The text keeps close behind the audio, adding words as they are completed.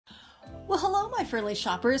Well, hello, my friendly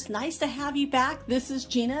shoppers. Nice to have you back. This is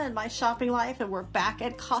Gina and my shopping life, and we're back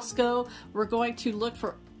at Costco. We're going to look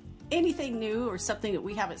for anything new or something that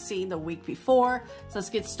we haven't seen the week before. So let's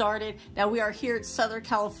get started. Now we are here in Southern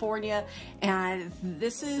California, and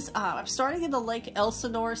this is, I'm starting in the Lake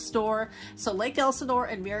Elsinore store. So Lake Elsinore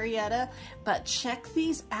and Marietta, but check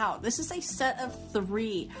these out. This is a set of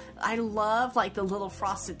 3. I love like the little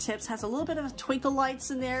frosted tips, has a little bit of twinkle lights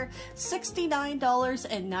in there.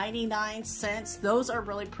 $69.99. Those are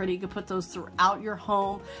really pretty. You can put those throughout your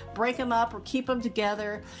home, break them up or keep them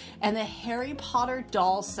together. And the Harry Potter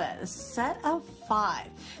doll set, a set of 5.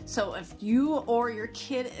 So if you or your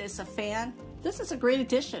kid is a fan, this is a great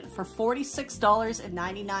addition for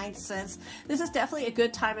 $46.99. This is definitely a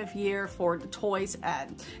good time of year for the toys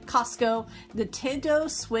at Costco. Nintendo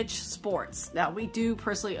Switch Sports. Now, we do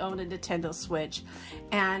personally own a Nintendo Switch,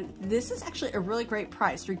 and this is actually a really great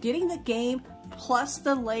price. You're getting the game plus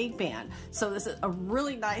the leg band. So this is a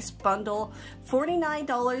really nice bundle,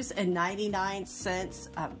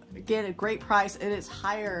 $49.99. Again, a great price. It is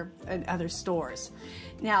higher in other stores.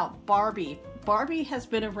 Now, Barbie has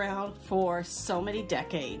been around for so many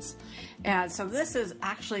decades. And so this is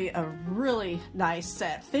actually a really nice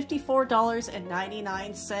set,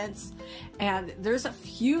 $54.99. And there's a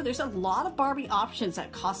lot of Barbie options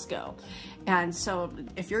at Costco. And so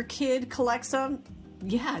if your kid collects them,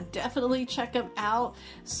 yeah, definitely check them out.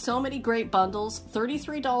 So many great bundles,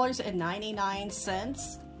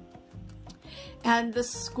 $33.99. And the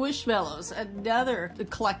Squishmallows, another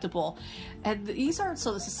collectible. And these are,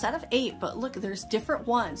 so this is a set of 8, but look, there's different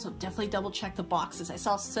ones. So definitely double check the boxes. I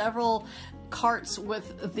saw several carts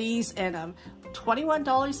with these in them.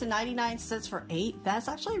 $21.99 for 8. That's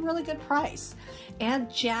actually a really good price.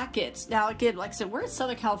 And jackets. Now again, like I said, we're in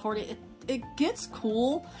Southern California. It gets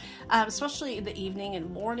cool, especially in the evening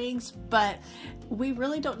and mornings, but we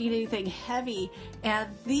really don't need anything heavy. And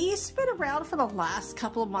these have been around for the last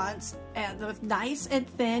couple of months, and they're nice and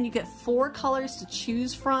thin. You get 4 colors to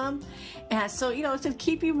choose from, and so you know, to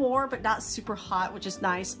keep you warm but not super hot, which is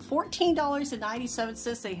nice.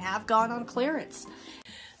 $14.97. They have gone on clearance.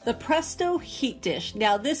 The Presto Heat Dish.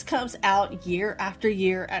 Now this comes out year after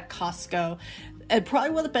year at Costco, and probably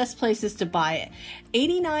one of the best places to buy it.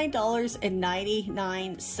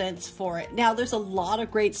 $89.99 for it. Now there's a lot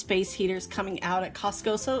of great space heaters coming out at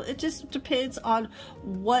Costco, so it just depends on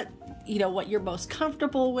what you're most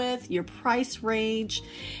comfortable with, your price range.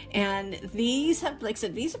 And these have, like I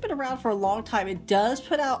said, these have been around for a long time. It does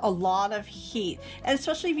put out a lot of heat, and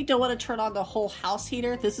especially if you don't want to turn on the whole house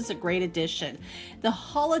heater, this is a great addition. The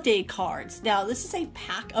holiday cards. Now this is a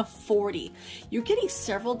pack of 40. You're getting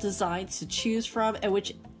several designs to choose from, and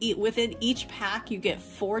which within each pack you get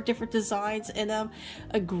 4 different designs in them.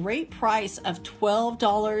 A great price of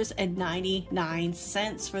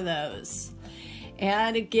 $12.99 for those.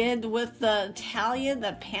 And again, with the Italian,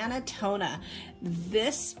 the panettone,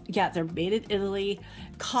 this, yeah, they're made in Italy.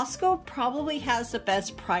 Costco probably has the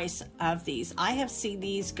best price of these. I have seen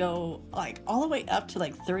these go like all the way up to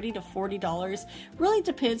like $30 to $40. Really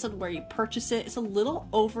depends on where you purchase it. It's a little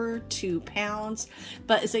over £2,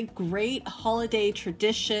 but it's a great holiday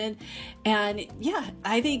tradition. And yeah,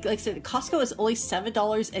 I think, like I said, Costco is only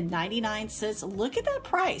 $7.99. Look at that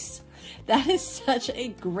price. That is such a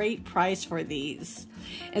great price for these.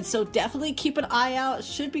 And so definitely keep an eye out. It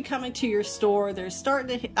should be coming to your store. They're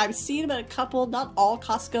starting to, I've seen them at a couple, not all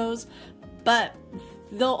Costco's, but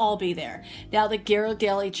they'll all be there. Now the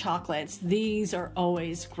Ghirardelli chocolates, these are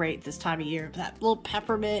always great this time of year. That little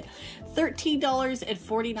peppermint,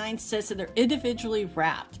 $13.49, and they're individually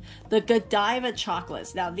wrapped. The Godiva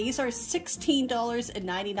chocolates, now these are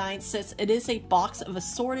 $16.99. It is a box of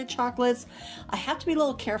assorted chocolates. I have to be a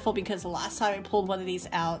little careful because the last time I pulled one of these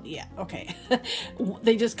out, yeah, okay,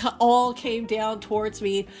 they just all came down towards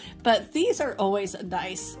me. But these are always a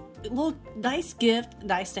nice gift,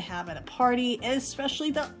 nice to have at a party, and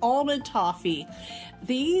especially the almond toffee.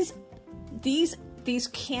 These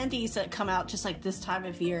candies that come out just like this time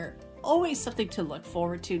of year, always something to look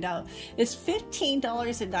forward to. Now it's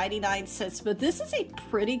 $15.99, but this is a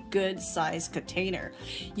pretty good size container.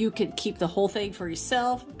 You can keep the whole thing for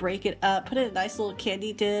yourself, break it up, put it in a nice little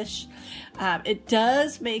candy dish. It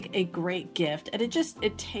does make a great gift, and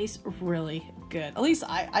it tastes really good. At least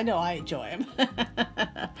I know I enjoy them.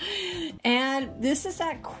 And this is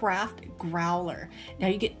that craft growler. Now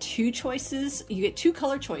you get 2 choices. You get 2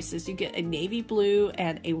 color choices. You get a navy blue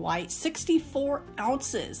and a white, 64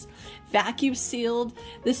 ounces. Vacuum sealed.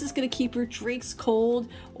 This is going to keep your drinks cold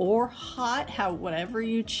or hot, whatever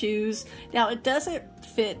you choose. Now it doesn't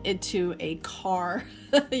fit into a car,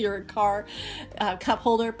 your car cup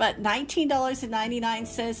holder, but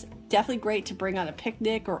 $19.99. definitely great to bring on a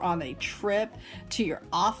picnic or on a trip to your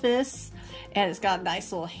office. And it's got a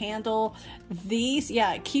nice little handle. These,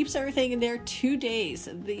 yeah, it keeps everything in there 2 days.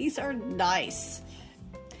 These are nice.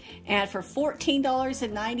 And for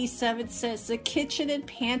 $14.97, the kitchen and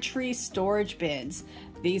pantry storage bins.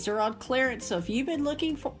 These are on clearance. So if you've been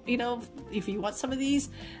looking for, you know, if you want some of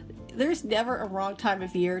these, there's never a wrong time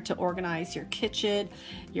of year to organize your kitchen,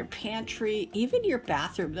 your pantry, even your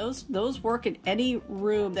bathroom. Those work in any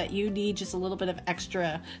room that you need just a little bit of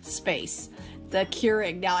extra space. The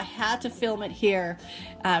Keurig. Now I had to film it here.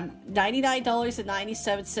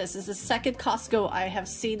 $99.97 is the second Costco I have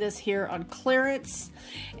seen this here on clearance.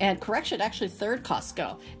 And correction, actually third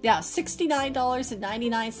Costco. Now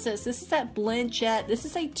 $69.99. This is that Blend Jet. This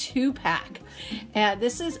is a 2-pack. And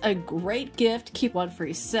this is a great gift. Keep one for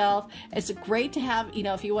yourself. It's great to have, you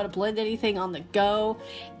know, if you want to blend anything on the go.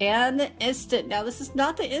 And the Instant. Now this is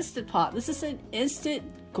not the Instant Pot. This is an Instant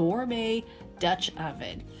Gourmet Dutch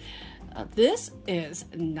Oven. This is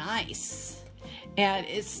nice, and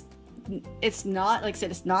it's not, like I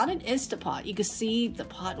said, it's not an Instant Pot. You can see the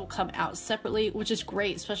pot will come out separately, which is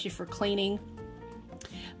great, especially for cleaning.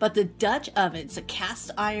 But the Dutch oven, it's a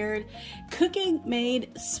cast iron, cooking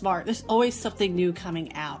made smart. There's always something new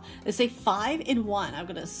coming out. It's a 5-in-1. I'm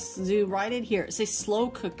gonna zoom right in here. It's a slow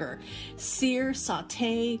cooker, sear,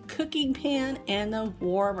 saute, cooking pan, and a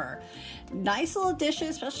warmer. Nice little addition,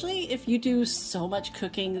 especially if you do so much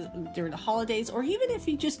cooking during the holidays, or even if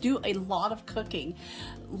you just do a lot of cooking.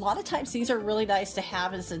 A lot of times these are really nice to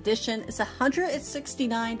have as an addition. It's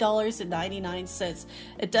 $169.99.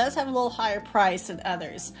 It does have a little higher price than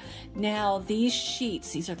others. Now these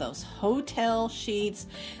sheets, these are those hotel sheets.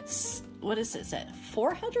 What is this at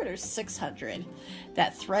 400 or 600,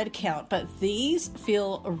 that thread count, but these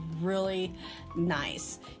feel really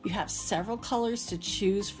nice. You have several colors to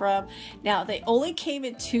choose from. Now they only came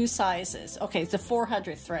in 2 sizes. Okay, it's a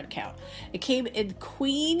 400 thread count. It came in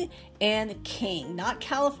queen and king, not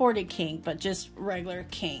California king, but just regular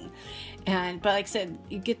king. But like I said,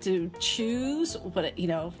 you get to choose what, you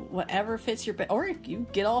know, whatever fits your bed, or you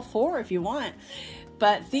get all 4 if you want.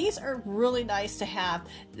 But these are really nice to have.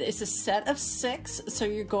 It's a set of 6, so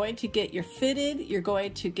you're going to get your fitted, you're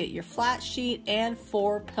going to get your flat sheet, and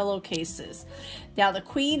 4 pillowcases. Now the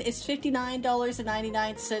queen is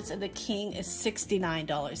 $59.99 and the king is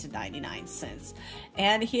 $69.99.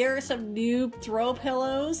 And here are some new throw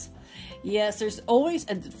pillows. Yes, there's always,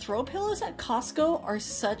 and throw pillows at Costco are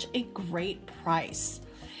such a great price.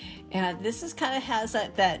 And this is kind of has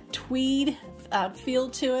that tweed feel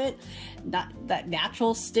to it, not that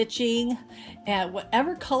natural stitching, and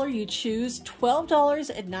whatever color you choose,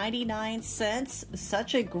 $12.99.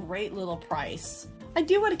 Such a great little price. I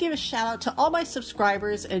do want to give a shout out to all my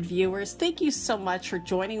subscribers and viewers. Thank you so much for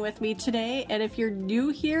joining with me today. And if you're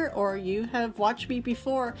new here or you have watched me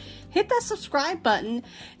before, hit that subscribe button,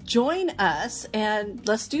 join us, and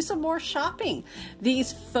let's do some more shopping.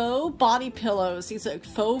 These faux body pillows, these are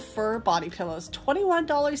faux fur body pillows,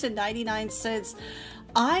 $21.99.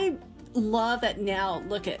 I love that now,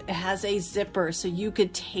 look, it has a zipper so you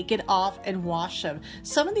could take it off and wash them.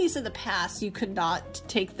 Some of these in the past you could not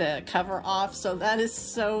take the cover off, so that is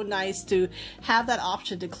so nice to have that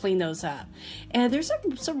option to clean those up. And there's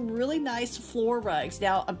some really nice floor rugs.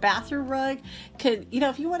 Now a bathroom rug could, you know,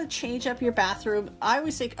 if you want to change up your bathroom, I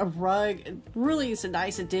always think a rug really is a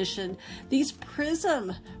nice addition. These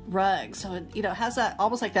prism rugs, so it, you know, has that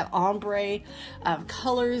almost like that ombre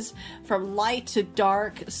colors from light to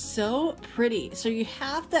dark, so pretty. So you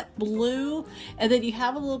have that blue, and then you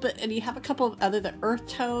have a little bit, and you have a couple of other, the earth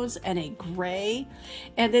tones and a gray,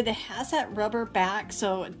 and then it has that rubber back,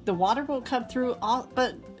 so the water will come through,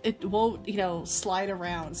 but it won't, you know, slide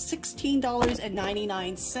around.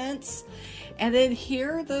 $16.99. And then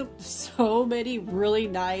here are the so many really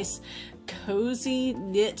nice cozy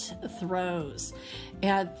knit throws.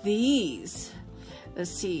 And these, let's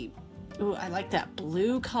see, ooh, I like that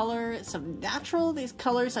blue color, some natural, these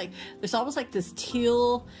colors, like there's almost like this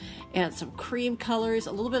teal and some cream colors,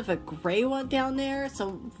 a little bit of a gray one down there.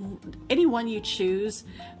 So any one you choose,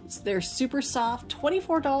 they're super soft,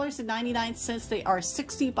 $24.99. They are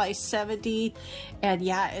 60 by 70. And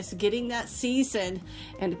yeah, it's getting that season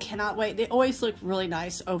and cannot wait. They always look really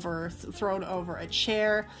nice thrown over a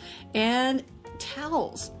chair. And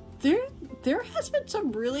towels. There has been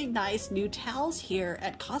some really nice new towels here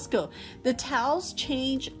at Costco. The towels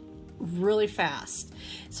change really fast.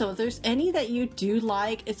 So if there's any that you do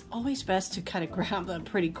like, it's always best to kind of grab them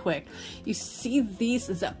pretty quick. You see these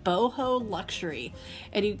is a boho luxury,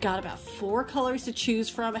 and you've got about 4 colors to choose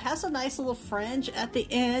from. It has a nice little fringe at the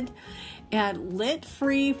end, and lint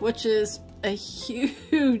free, which is a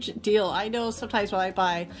huge deal. I know sometimes when I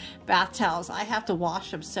buy bath towels, I have to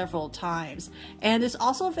wash them several times. And it's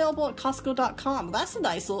also available at Costco.com. That's a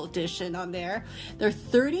nice little addition on there. They're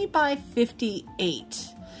 30 by 58.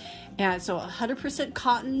 And so 100%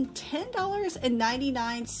 cotton,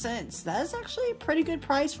 $10.99. That is actually a pretty good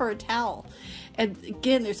price for a towel. And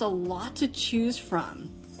again, there's a lot to choose from.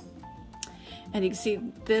 And you can see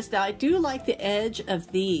this. Now, I do like the edge of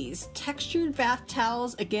these. Textured bath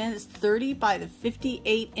towels, again, it's 30 by the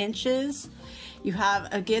 58 inches. You have,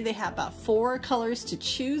 again, they have about 4 colors to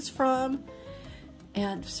choose from.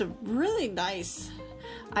 And some really nice.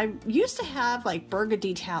 I used to have like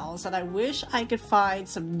burgundy towels, and I wish I could find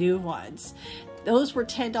some new ones. Those were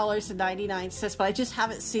 $10.99, but I just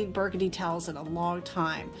haven't seen burgundy towels in a long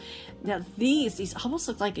time. Now these almost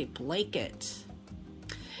look like a blanket.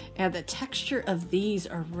 And the texture of these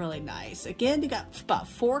are really nice. Again, you got about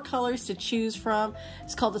 4 colors to choose from.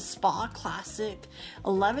 It's called the Spa Classic,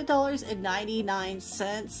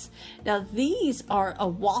 $11.99. Now these are a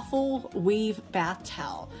waffle weave bath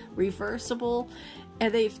towel, reversible.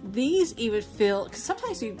 And these even feel, because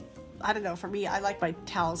sometimes I don't know, for me, I like my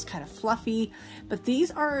towels kind of fluffy, but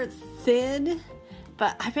these are thin.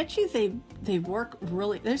 But I bet you they work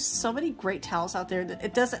really. There's so many great towels out there that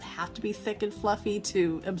it doesn't have to be thick and fluffy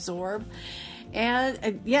to absorb.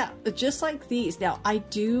 And yeah, just like these. Now, I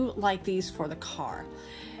do like these for the car.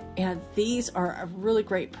 And these are a really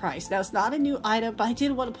great price. Now, it's not a new item, but I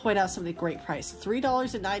did want to point out some of the great price.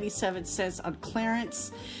 $3.97 on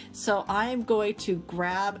clearance. So I'm going to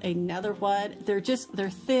grab another one. They're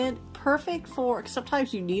thin, perfect for,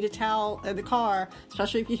 sometimes you need a towel in the car,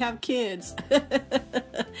 especially if you have kids.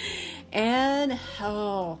 And,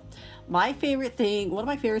 oh, one of my favorite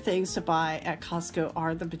things to buy at Costco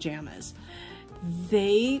are the pajamas.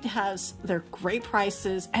 They're great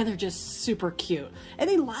prices, and they're just super cute, and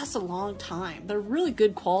they last a long time. They're really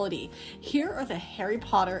good quality. Here are the Harry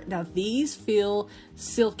Potter. Now these feel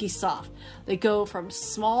silky soft. They go from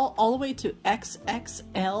small all the way to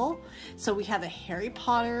XXL. So we have the Harry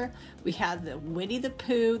Potter, we have the Winnie the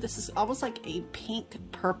Pooh. This is almost like a pink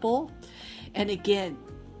purple, and again,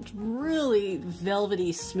 really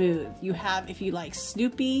velvety smooth. You have, if you like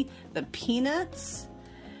Snoopy, the Peanuts.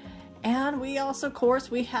 And we also, of course,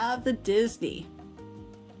 we have the Disney.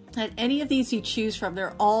 And any of these you choose from,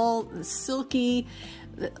 they're all silky,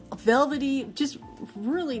 velvety, just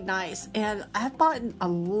really nice. And I've bought a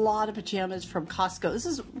lot of pajamas from Costco. This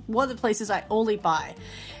is one of the places I only buy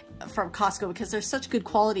from Costco because they're such good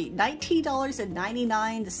quality.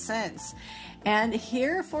 $19.99. And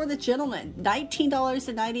here for the gentleman,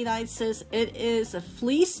 $19.99. It is a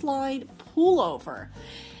fleece lined pullover.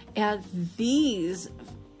 And these,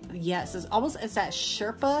 yes, it's that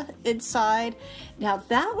Sherpa inside. Now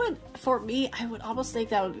that would, for me, I would almost think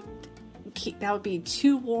that would be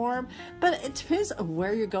too warm, but it depends on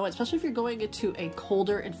where you're going, especially if you're going into a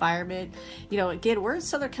colder environment. You know, again, we're in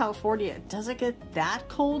Southern California. It doesn't get that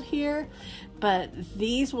cold here, but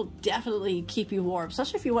these will definitely keep you warm,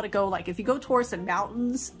 especially if you want to go, like if you go towards the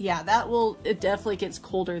mountains, yeah, it definitely gets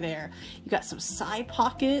colder there. You got some side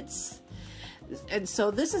pockets. And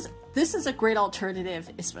so this is a great alternative,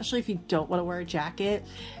 especially if you don't want to wear a jacket.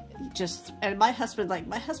 And my husband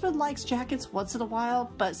likes jackets once in a while,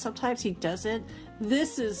 but sometimes he doesn't.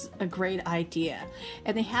 This is a great idea.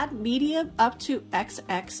 And they had medium up to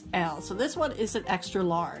XXL. So this one is an extra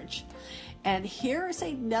large. And here is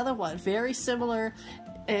another one, very similar.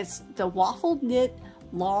 It's the waffle knit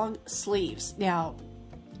long sleeves. Now,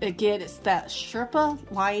 again, it's that Sherpa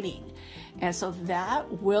lining. And so that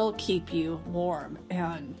will keep you warm.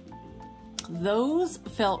 And those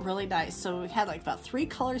felt really nice. So we had like about 3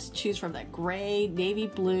 colors to choose from: that gray, navy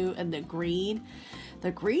blue, and the green.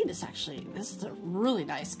 The green is actually, this is a really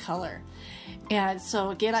nice color. And so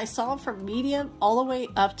again, I saw them from medium all the way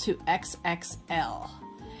up to XXL.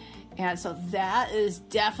 And so that is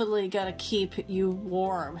definitely gonna keep you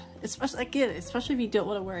warm, especially if you don't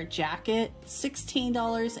want to wear a jacket.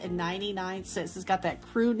 $16.99. It's got that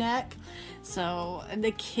crew neck. So, and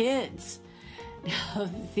the kids, now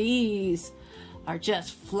these are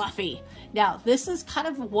just fluffy. Now this is kind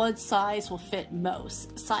of one size will fit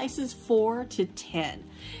most. Sizes 4 to 10.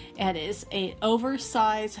 And it's an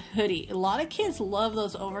oversized hoodie. A lot of kids love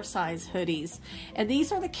those oversized hoodies. And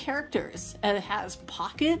these are the characters. And it has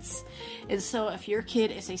pockets. And so if your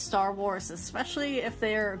kid is a Star Wars, especially if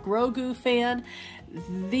they're a Grogu fan,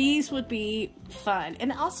 these would be fun.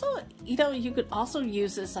 And also, you know, you could also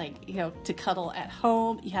use this, like, you know, to cuddle at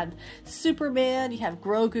home. You have Superman, you have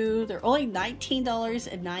Grogu. They're only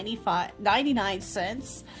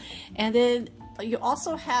 $19.99. And then you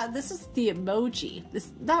also have, this is the emoji. This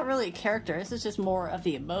is not really a character, this is just more of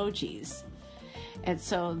the emojis. And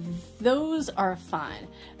so those are fun.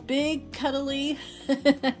 Big, cuddly,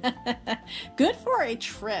 good for a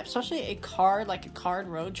trip, especially a card, like a card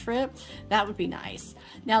road trip. That would be nice.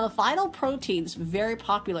 Now the Vital Protein's very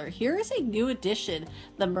popular. Here is a new addition,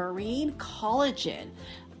 the Marine Collagen,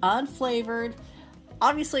 unflavored.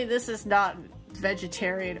 Obviously this is not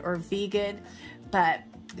vegetarian or vegan, but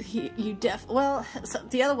well, so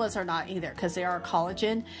the other ones are not either because they are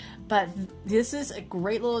collagen, but this is a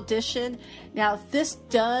great little addition. Now this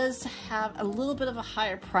does have a little bit of a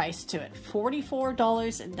higher price to it,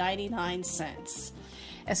 $44.99.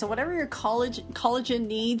 And so whatever your collagen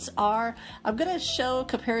needs are, I'm going to show a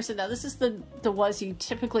comparison. Now this is the ones you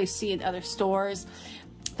typically see in other stores,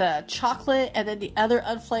 the chocolate and then the other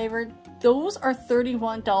unflavored. Those are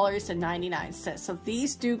 $31.99. So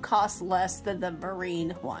these do cost less than the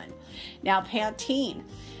Marine one. Now Pantene.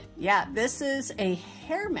 Yeah, this is a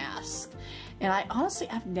hair mask. And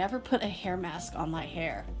I've never put a hair mask on my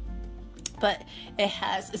hair. But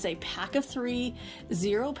it's a pack of 3,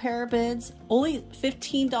 0 parabens, only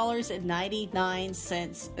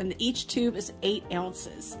 $15.99, and each tube is 8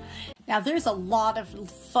 ounces. Now there's a lot of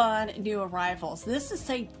fun new arrivals. This is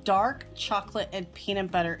a dark chocolate and peanut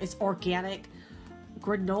butter. It's organic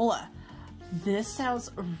granola. This sounds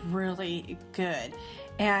really good.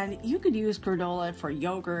 And you could use granola for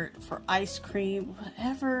yogurt, for ice cream,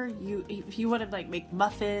 whatever if you want to like make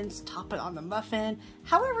muffins, top it on the muffin,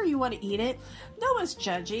 however you want to eat it. No one's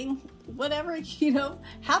judging. Whatever,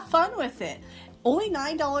 have fun with it. Only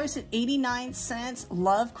 $9.89.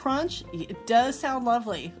 Love Crunch. It does sound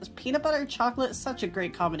lovely. Peanut butter and chocolate is such a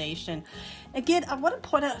great combination. Again, I want to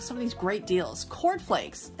point out some of these great deals.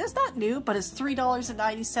 Cornflakes. It's not new, but it's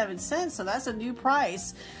 $3.97, so that's a new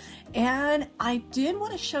price. And I did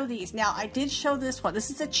want to show these. Now, I did show this one. This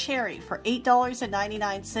is a cherry for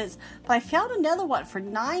 $8.99, but I found another one for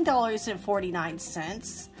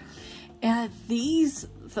 $9.49. And these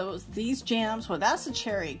jams, well, that's a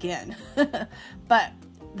cherry again. But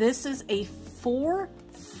this is a 4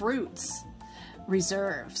 fruits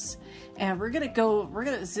reserves. And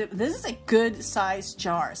this is a good sized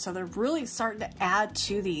jar. So they're really starting to add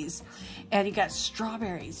to these. And you got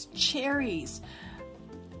strawberries, cherries.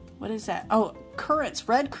 What is that? Oh, currants,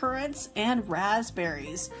 red currants and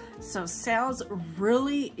raspberries. So sounds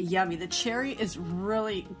really yummy. The cherry is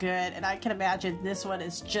really good, and I can imagine this one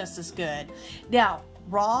is just as good. Now,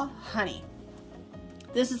 raw honey.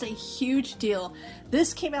 This is a huge deal.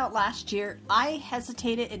 This came out last year. I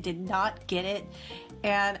hesitated and did not get it,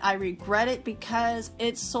 and I regret it because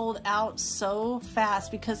it sold out so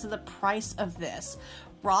fast because of the price of this.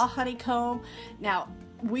 Raw honeycomb. Now,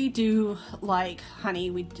 we do like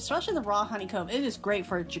honey, especially the raw honeycomb. It is great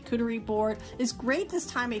for a charcuterie board. It's great this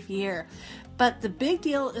time of year. But the big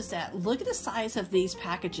deal is that look at the size of these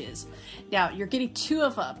packages. Now, you're getting 2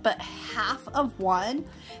 of them, but half of one,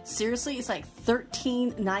 seriously, it's like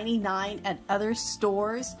 $13.99 at other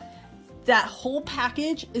stores. That whole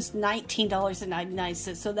package is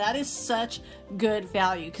 $19.99. So that is such good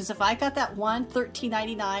value. Because if I got that one,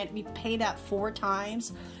 $13.99, I'd be paying that 4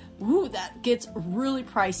 times. Ooh, that gets really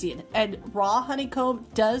pricey. And raw honeycomb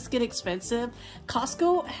does get expensive.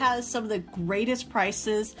 Costco has some of the greatest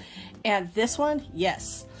prices. And this one,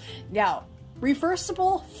 yes. Now,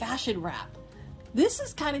 reversible fashion wrap. This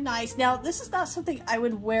is kind of nice. Now, this is not something I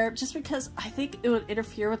would wear just because I think it would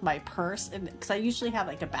interfere with my purse. And because I usually have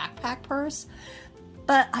like a backpack purse.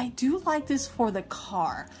 But I do like this for the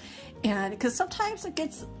car. And because sometimes it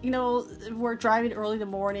gets, we're driving early in the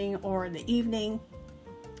morning or in the evening.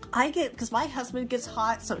 Because my husband gets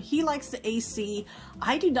hot, so he likes the AC.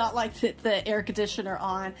 I do not like the air conditioner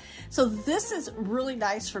on. So this is really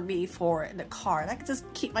nice for me for in the car. And I can just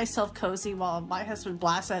keep myself cozy while my husband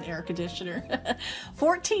blasts that air conditioner.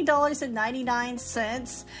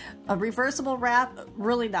 $14.99. A reversible wrap,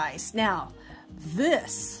 really nice. Now,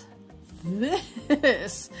 this,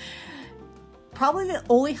 probably the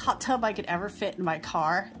only hot tub I could ever fit in my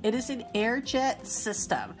car. It is an air jet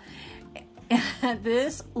system. And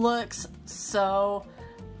this looks so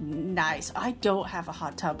nice. I don't have a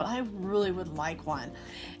hot tub, but I really would like one.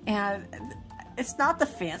 And it's not the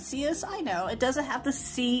fanciest, I know. It doesn't have the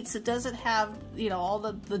seats. It doesn't have, all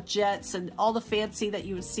the jets and all the fancy that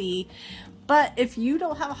you would see. But if you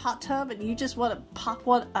don't have a hot tub and you just want to pop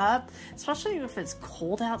one up, especially if it's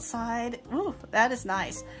cold outside, ooh, that is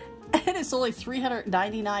nice. And it's only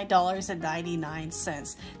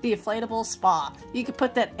 $399.99. The inflatable spa. You can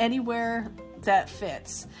put that anywhere that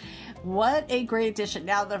fits. What a great addition.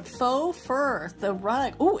 Now the faux fur, the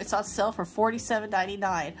rug. Oh, it's on sale for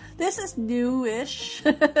 $47.99. This is newish.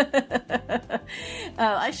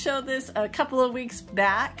 I showed this a couple of weeks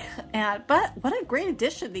back, but what a great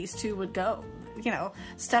addition these two would go. You know,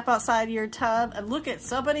 step outside your tub and look at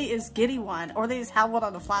somebody is getting one, or they just have one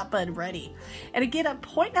on the flatbed ready. And again, I'm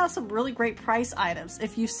pointing out some really great price items.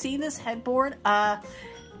 If you've seen this headboard,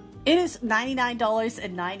 it is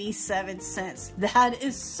 $99.97. That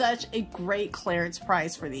is such a great clearance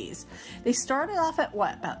price for these. They started off at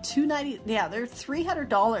what, about $290? Yeah, they're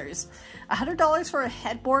 $300. $100 for a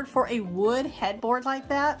headboard, for a wood headboard like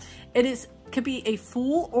that. Could be a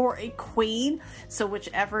full or a queen, so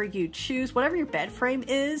whichever you choose, whatever your bed frame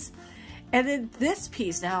is. And then this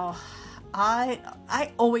piece, now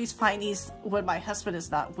I always find these when my husband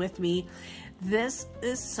is not with me. This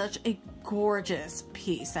is such a gorgeous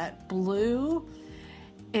piece. That blue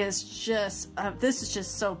is just this is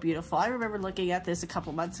just so beautiful. I remember looking at this a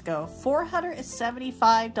couple months ago.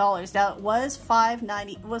 $475. Now it was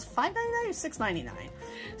 $590. Was $599 or $699?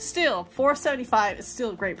 Still, $475 is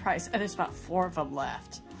still a great price, and there's about 4 of them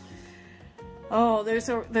left. Oh,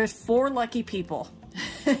 there's 4 lucky people.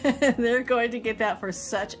 They're going to get that for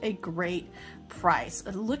such a great price.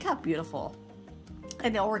 Look how beautiful.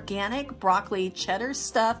 An organic broccoli cheddar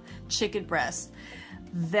stuffed chicken breast.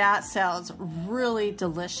 That sounds really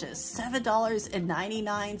delicious.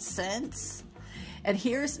 $7.99. And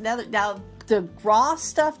here's now the raw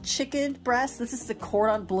stuffed chicken breast. This is the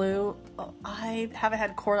cordon bleu. Oh, I haven't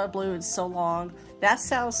had cordon bleu in so long. That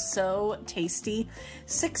sounds so tasty.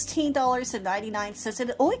 $16.99,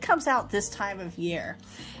 and it only comes out this time of year.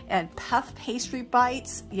 And puff pastry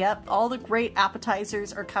bites. Yep, all the great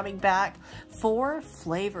appetizers are coming back. 4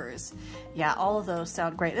 flavors. Yeah, all of those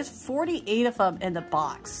sound great. There's 48 of them in the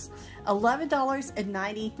box.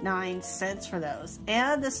 $11.99 for those.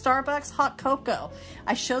 And the Starbucks hot cocoa.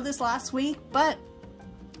 I showed this last week, but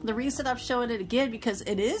the reason I'm showing it again because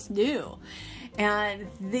it is new. And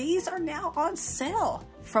these are now on sale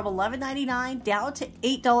from $11.99 down to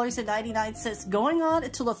 $8.99, going on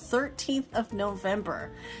until the 13th of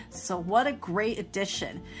November. So what a great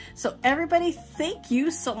addition. So everybody, thank you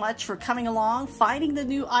so much for coming along, finding the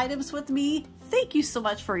new items with me. Thank you so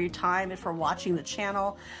much for your time and for watching the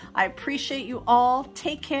channel. I appreciate you all.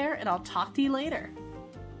 Take care, and I'll talk to you later.